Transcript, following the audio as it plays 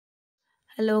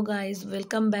Hello guys,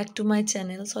 welcome back to my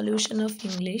channel Solution of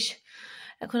English.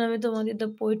 এখন আমি তোমাদের the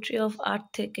poetry of art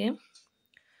থেকে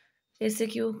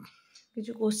SAQ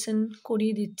কিছু কোশ্চেন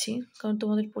করিয়ে দিচ্ছি কারণ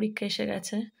তোমাদের পরীক্ষা এসে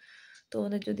গেছে।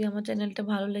 তোমাদের যদি আমার চ্যানেলটা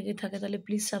ভালো লেগে থাকে তাহলে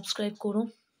প্লিজ সাবস্ক্রাইব করো,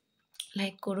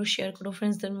 লাইক করো, শেয়ার করো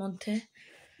ফ্রেন্ডসদের মধ্যে।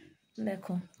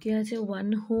 দেখো কি আছে, one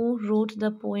who wrote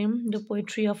the poem the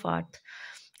poetry of art?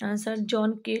 Answer, John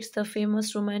Keats, the famous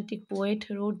romantic poet,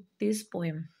 রোট this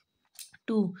poem.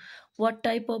 2. What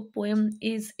type of poem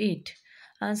is it?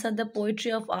 Answer, the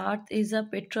poetry of art is a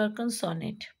Petrarchan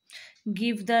sonnet.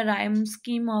 Give the rhyme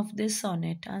scheme of this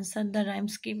sonnet. Answer, the rhyme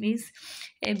scheme is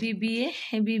ABBA,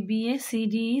 ABBA,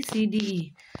 CDE, CDE.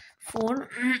 4.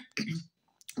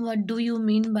 What do you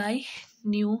mean by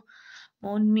new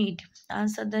mown mead?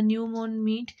 Answer, the new mown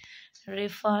mead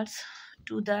refers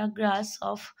to the grass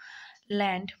of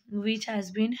land which has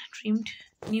been trimmed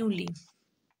newly.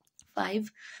 5.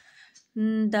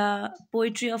 The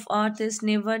poetry of art is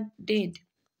never dead.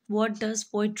 What does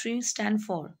poetry stand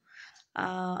for?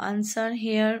 Answer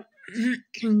here,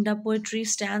 the poetry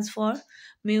stands for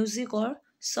music or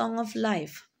song of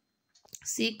life.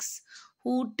 6.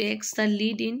 Who takes the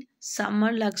lead in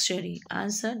summer luxury?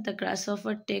 Answer, the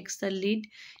grasshopper takes the lead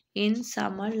in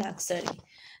summer luxury.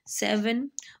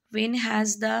 7. When has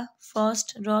the frost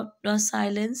dropped the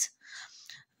silence?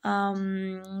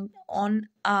 On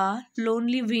a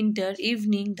lonely winter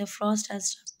evening, the frost has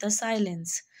dropped the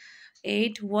silence.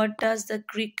 8. What does the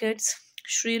cricket's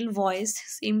shrill voice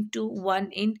seem to one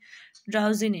in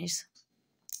drowsiness?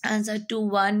 Answer, to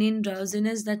one in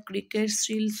drowsiness, the cricket's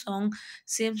shrill song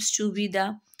seems to be the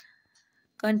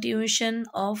continuation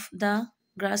of the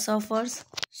grasshopper's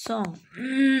song.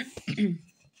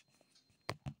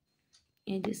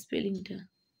 এই যে স্পেলিংটা।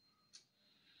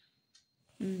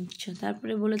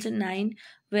 তারপরে বলেছে 9.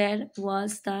 Where was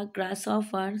the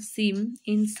grasshopper seen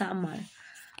in summer?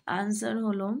 Answer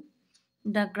হলো,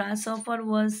 the grasshopper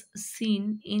was seen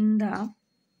in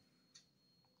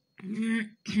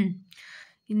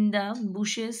the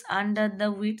bushes under the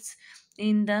weeds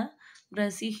in the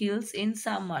grassy hills in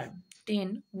summer. 10.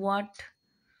 What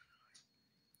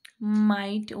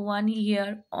might one hear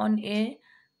on a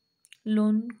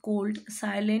lone, cold,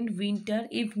 silent winter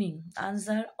evening?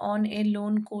 Answer, on a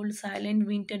lone, cold, silent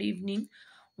winter evening,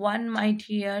 one might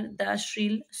hear the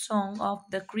shrill song of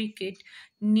the cricket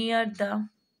near the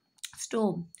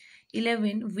stove.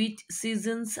 11. Which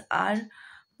seasons are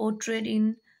portrayed in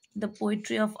the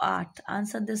poetry of art?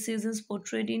 Answer, the seasons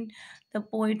portrayed in the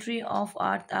poetry of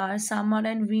art are summer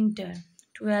and winter.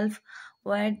 12.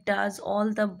 Where does all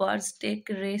the birds take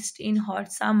rest in hot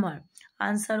summer?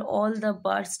 Answer, all the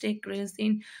birds take rest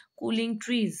in cooling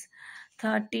trees.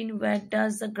 13. Where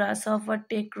does the grasshopper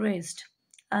take rest?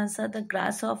 Answer, the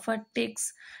grasshopper takes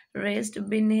rest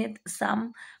beneath some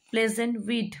pleasant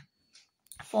weed.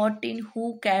 14. Who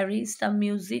carries the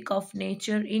music of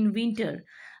nature in winter?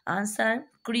 Answer,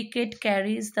 cricket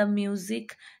carries the music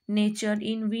nature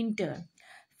in winter.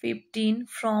 15.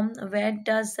 From where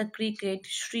does the cricket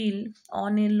shrill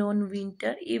on a lone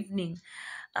winter evening?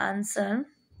 Answer,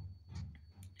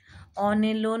 on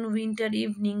a lone winter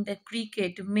evening, the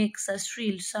cricket makes a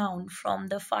shrill sound from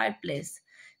the fireplace.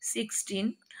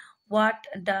 16. What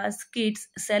does Keats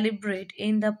celebrate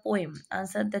in the poem?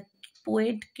 Answer, the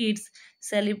poet Keats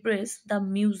celebrates the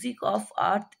music of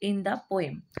earth in the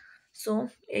poem. So,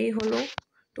 এই হলো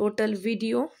total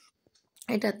video.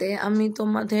 এটাতে আমি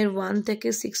তোমাদের 1 থেকে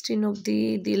 16 অবধি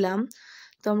দিলাম।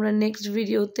 তো আমরা নেক্সট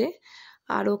ভিডিওতে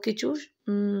আরও কিছু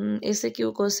SAQ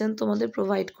কোশ্চেন তোমাদের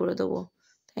প্রোভাইড করে দেবো।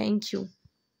 Thank you.